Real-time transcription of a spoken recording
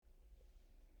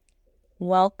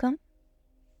Welcome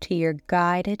to your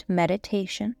guided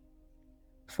meditation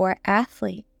for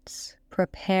athletes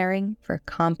preparing for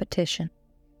competition.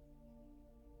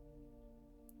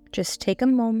 Just take a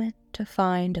moment to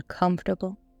find a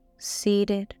comfortable,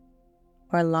 seated,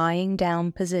 or lying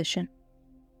down position,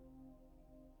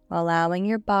 allowing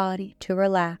your body to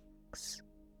relax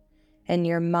and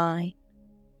your mind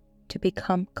to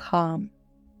become calm.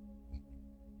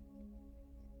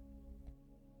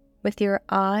 With your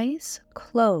eyes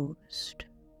closed,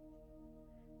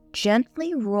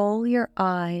 gently roll your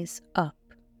eyes up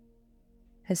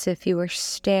as if you were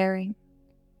staring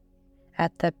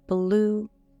at the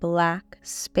blue-black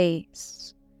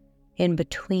space in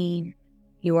between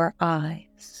your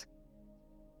eyes.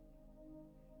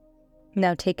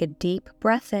 Now take a deep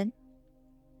breath in,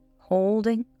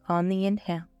 holding on the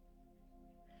inhale,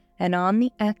 and on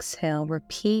the exhale,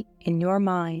 repeat in your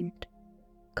mind,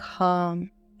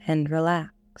 calm and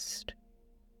relaxed.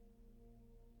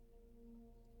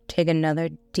 Take another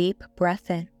deep breath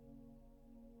in,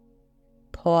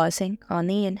 pausing on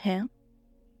the inhale,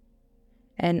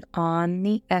 and on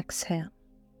the exhale,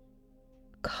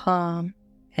 calm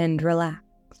and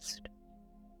relaxed.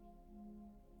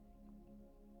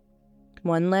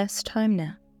 One last time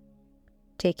now.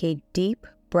 Take a deep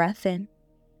breath in,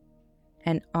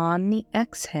 and on the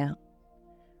exhale,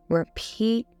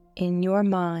 repeat in your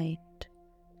mind,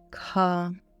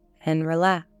 calm and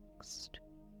relaxed.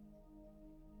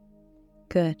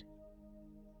 Good.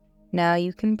 Now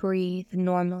you can breathe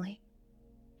normally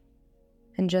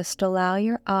and just allow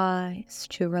your eyes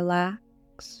to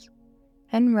relax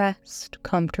and rest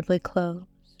comfortably closed.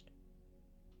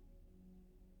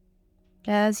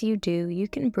 As you do, you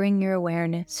can bring your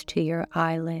awareness to your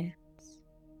eyelids,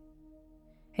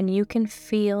 and you can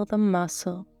feel the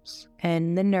muscles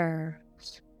and the nerves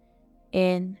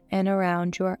in and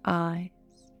around your eyes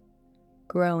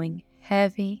growing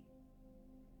heavy,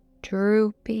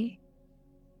 droopy,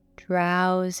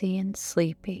 drowsy, and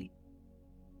sleepy.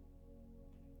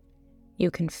 You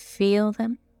can feel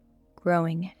them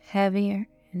growing heavier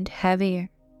and heavier.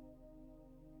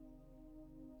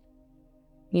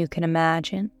 You can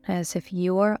imagine as if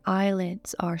your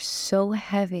eyelids are so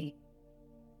heavy,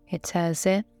 it's as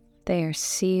if they are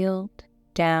sealed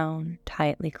down,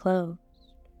 tightly closed.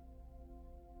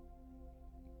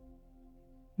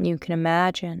 You can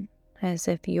imagine as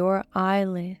if your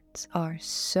eyelids are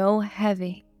so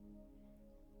heavy,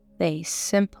 they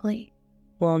simply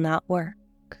will not work.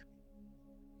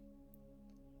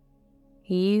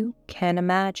 You can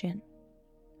imagine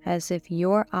as if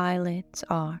your eyelids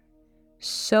are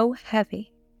so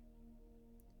heavy,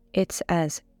 it's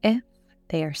as if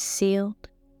they are sealed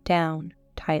down,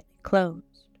 tightly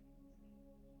closed.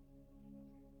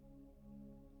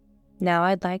 Now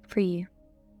I'd like for you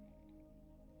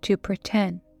to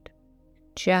pretend,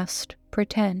 just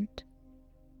pretend,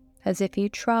 as if you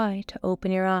try to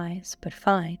open your eyes but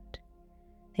find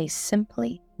they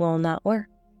simply will not work.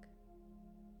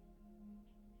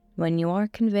 When you are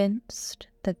convinced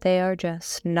that they are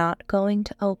just not going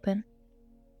to open,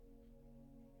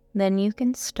 then you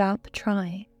can stop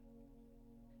trying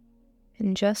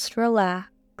and just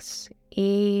relax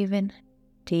even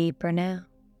deeper now.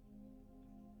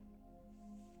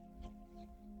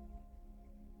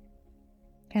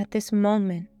 At this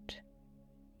moment,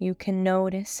 you can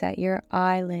notice that your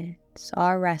eyelids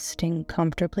are resting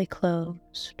comfortably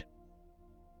closed.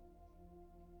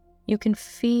 You can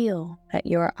feel that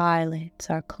your eyelids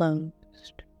are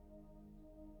closed.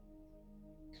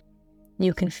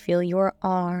 You can feel your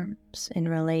arms in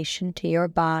relation to your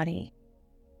body.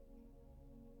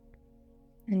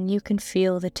 And you can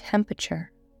feel the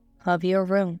temperature of your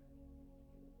room.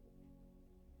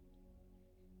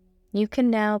 You can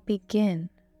now begin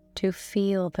to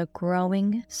feel the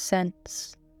growing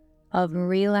sense of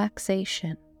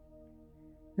relaxation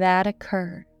that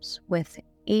occurs with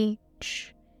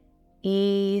each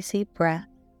easy breath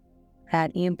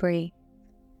that you breathe.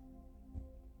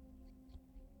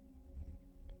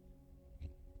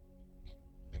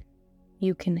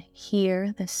 You can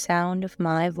hear the sound of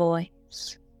my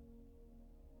voice.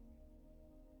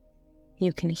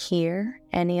 You can hear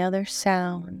any other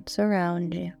sounds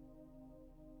around you.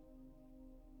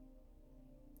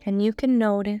 And you can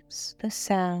notice the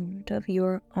sound of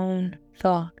your own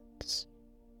thoughts.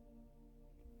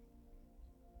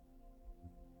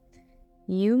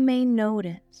 You may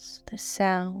notice the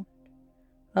sound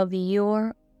of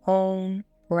your own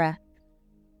breath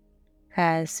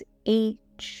as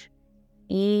each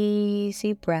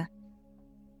easy breath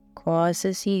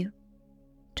causes you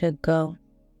to go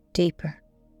deeper.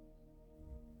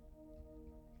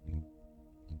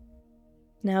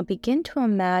 Now begin to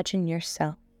imagine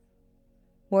yourself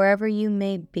wherever you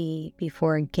may be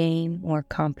before a game or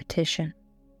competition,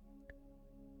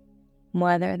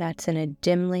 whether that's in a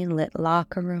dimly lit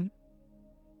locker room,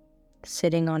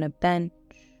 sitting on a bench,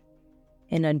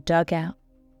 in a dugout,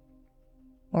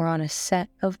 or on a set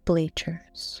of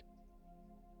bleachers.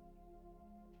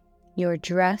 You're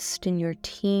dressed in your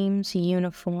team's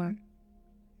uniform,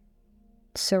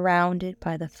 surrounded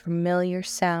by the familiar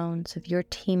sounds of your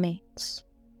teammates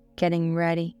getting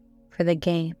ready for the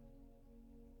game.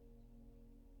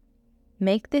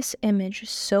 Make this image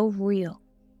so real,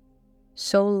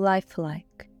 so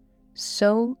lifelike,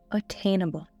 so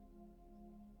attainable,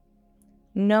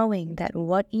 knowing that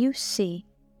what you see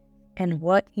and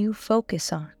what you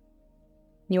focus on,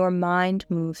 your mind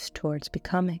moves towards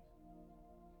becoming.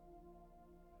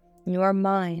 Your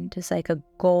mind is like a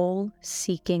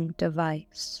goal-seeking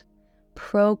device,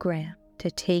 programmed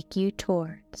to take you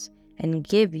towards and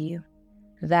give you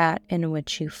that in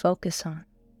which you focus on.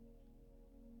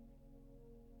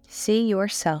 See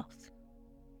yourself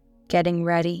getting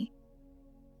ready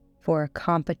for a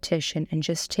competition and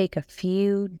just take a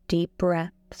few deep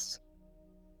breaths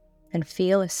and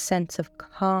feel a sense of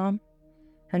calm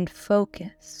and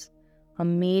focus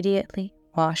immediately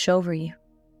wash over you.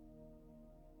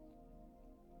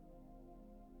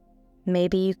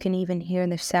 Maybe you can even hear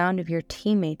the sound of your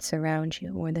teammates around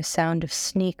you, or the sound of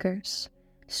sneakers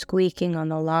squeaking on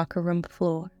the locker room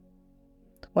floor,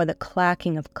 or the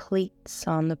clacking of cleats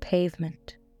on the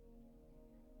pavement.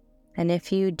 And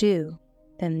if you do,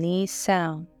 then these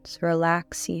sounds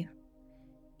relax you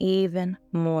even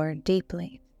more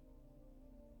deeply.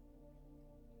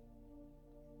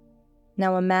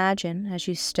 Now imagine as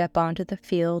you step onto the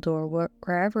field or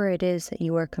wherever it is that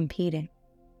you are competing.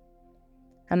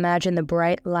 Imagine the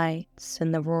bright lights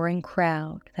and the roaring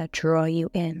crowd that draw you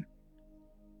in.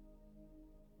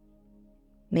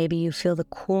 Maybe you feel the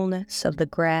coolness of the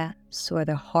grass or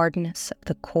the hardness of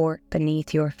the court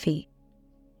beneath your feet.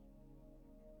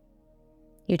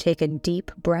 You take a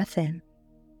deep breath in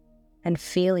and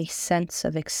feel a sense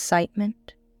of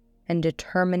excitement and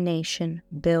determination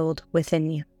build within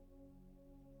you.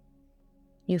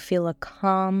 You feel a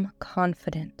calm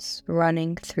confidence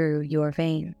running through your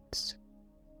veins.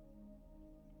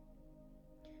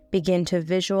 Begin to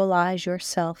visualize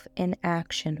yourself in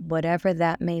action, whatever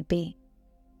that may be.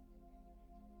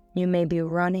 You may be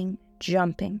running,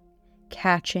 jumping,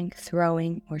 catching,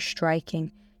 throwing, or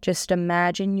striking. Just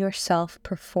imagine yourself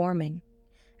performing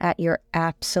at your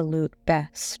absolute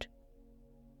best.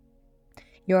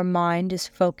 Your mind is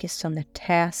focused on the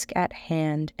task at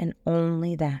hand and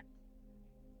only that.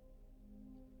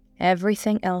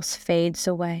 Everything else fades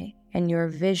away and your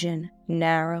vision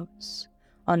narrows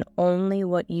on only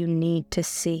what you need to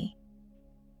see.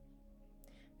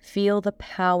 Feel the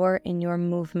power in your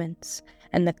movements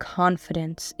and the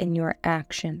confidence in your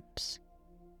actions.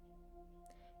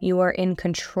 You are in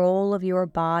control of your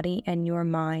body and your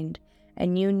mind,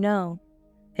 and you know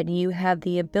that you have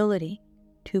the ability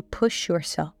to push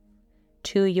yourself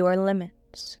to your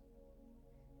limits.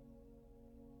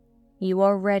 You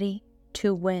are ready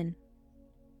to win.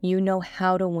 You know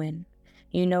how to win.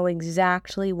 You know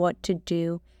exactly what to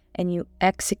do, and you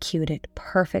execute it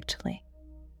perfectly.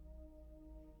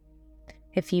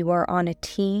 If you are on a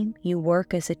team, you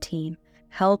work as a team,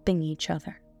 helping each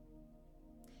other.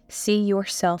 See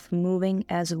yourself moving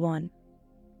as one.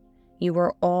 You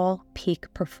are all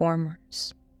peak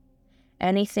performers.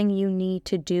 Anything you need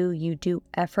to do, you do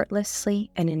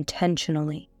effortlessly and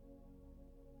intentionally.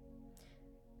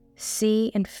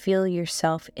 See and feel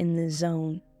yourself in the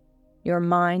zone, your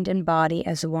mind and body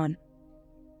as one.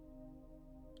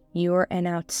 You are an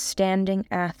outstanding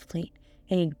athlete,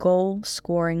 a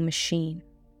goal-scoring machine,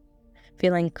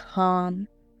 feeling calm,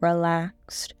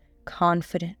 relaxed,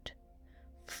 confident,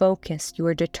 focused. You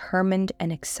are determined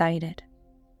and excited.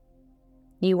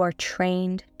 You are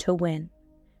trained to win,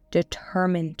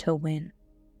 determined to win.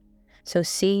 So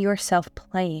see yourself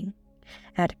playing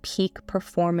at peak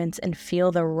performance and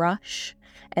feel the rush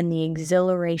and the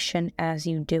exhilaration as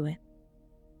you do it.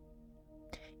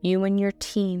 You and your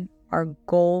team are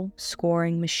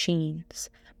goal-scoring machines,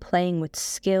 playing with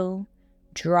skill,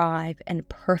 drive, and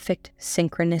perfect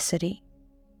synchronicity.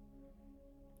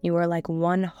 You are like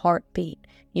one heartbeat.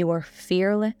 You are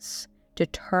fearless,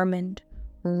 determined,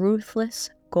 ruthless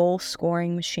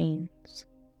goal-scoring machines.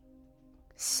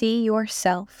 See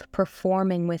yourself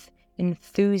performing with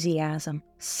enthusiasm,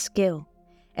 skill,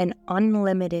 and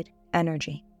unlimited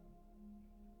energy.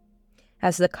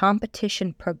 As the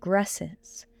competition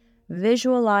progresses,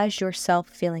 visualize yourself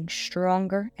feeling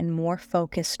stronger and more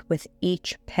focused with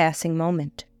each passing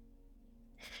moment.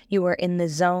 You are in the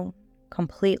zone,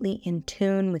 completely in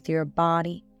tune with your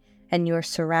body and your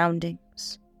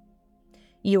surroundings.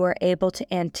 You are able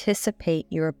to anticipate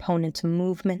your opponent's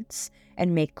movements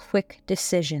and make quick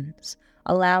decisions,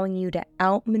 allowing you to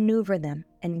outmaneuver them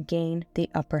and gain the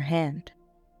upper hand.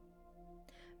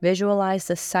 Visualize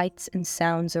the sights and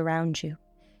sounds around you.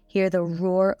 Hear the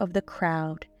roar of the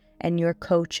crowd and your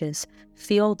coaches.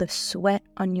 Feel the sweat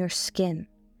on your skin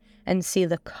and see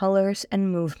the colors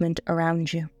and movement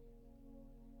around you.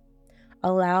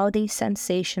 Allow these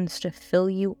sensations to fill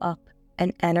you up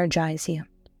and energize you.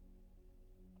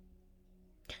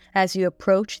 As you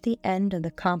approach the end of the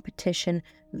competition,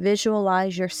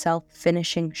 visualize yourself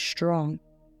finishing strong.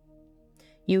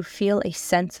 You feel a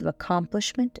sense of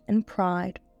accomplishment and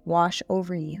pride wash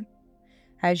over you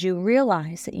as you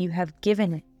realize that you have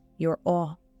given it your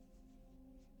all.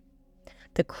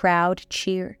 The crowd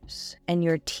cheers and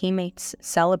your teammates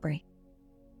celebrate,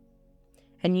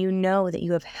 and you know that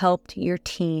you have helped your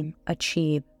team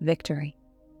achieve victory.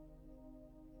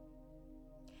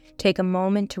 Take a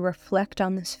moment to reflect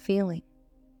on this feeling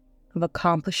of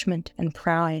accomplishment and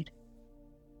pride.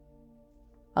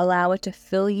 Allow it to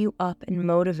fill you up and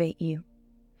motivate you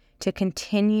to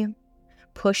continue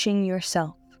pushing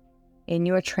yourself in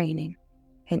your training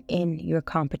and in your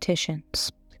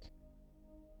competitions.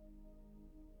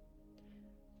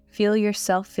 Feel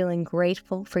yourself feeling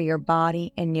grateful for your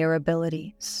body and your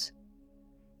abilities.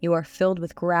 You are filled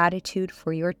with gratitude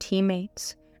for your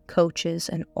teammates, coaches,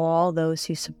 and all those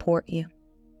who support you.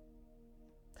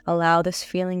 Allow this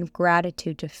feeling of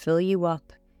gratitude to fill you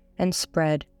up and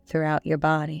spread throughout your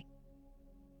body.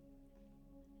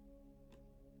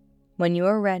 When you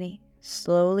are ready,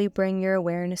 slowly bring your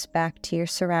awareness back to your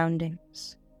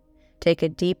surroundings. Take a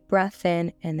deep breath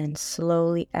in and then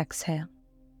slowly exhale.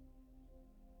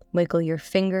 Wiggle your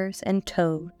fingers and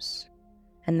toes,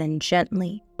 and then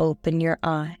gently open your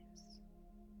eyes.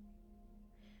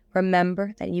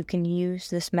 Remember that you can use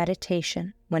this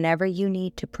meditation whenever you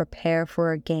need to prepare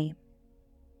for a game.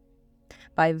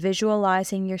 By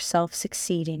visualizing yourself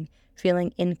succeeding,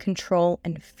 feeling in control,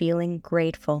 and feeling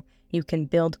grateful, you can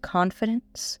build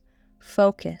confidence,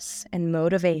 focus, and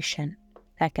motivation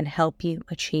that can help you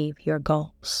achieve your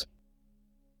goals.